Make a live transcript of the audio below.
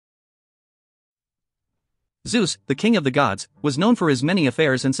Zeus, the king of the gods, was known for his many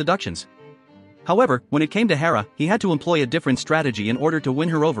affairs and seductions. However, when it came to Hera, he had to employ a different strategy in order to win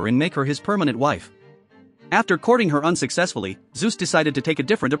her over and make her his permanent wife. After courting her unsuccessfully, Zeus decided to take a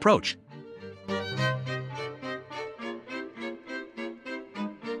different approach.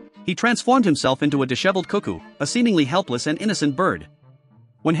 He transformed himself into a disheveled cuckoo, a seemingly helpless and innocent bird.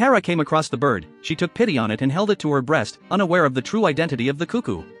 When Hera came across the bird, she took pity on it and held it to her breast, unaware of the true identity of the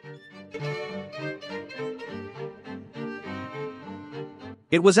cuckoo.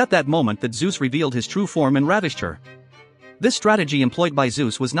 It was at that moment that Zeus revealed his true form and ravished her. This strategy employed by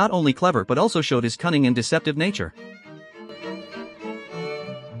Zeus was not only clever but also showed his cunning and deceptive nature.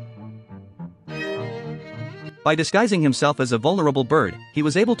 By disguising himself as a vulnerable bird, he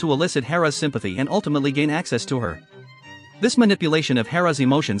was able to elicit Hera's sympathy and ultimately gain access to her. This manipulation of Hera's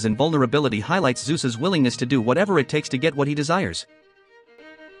emotions and vulnerability highlights Zeus's willingness to do whatever it takes to get what he desires.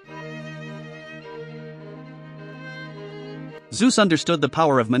 Zeus understood the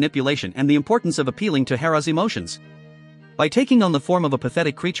power of manipulation and the importance of appealing to Hera's emotions. By taking on the form of a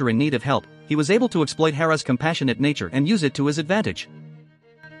pathetic creature in need of help, he was able to exploit Hera's compassionate nature and use it to his advantage.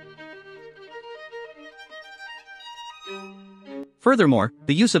 Furthermore,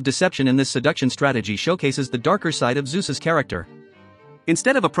 the use of deception in this seduction strategy showcases the darker side of Zeus's character.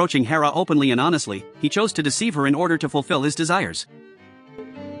 Instead of approaching Hera openly and honestly, he chose to deceive her in order to fulfill his desires.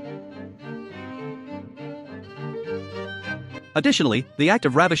 Additionally, the act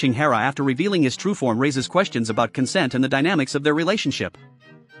of ravishing Hera after revealing his true form raises questions about consent and the dynamics of their relationship.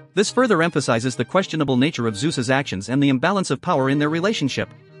 This further emphasizes the questionable nature of Zeus's actions and the imbalance of power in their relationship.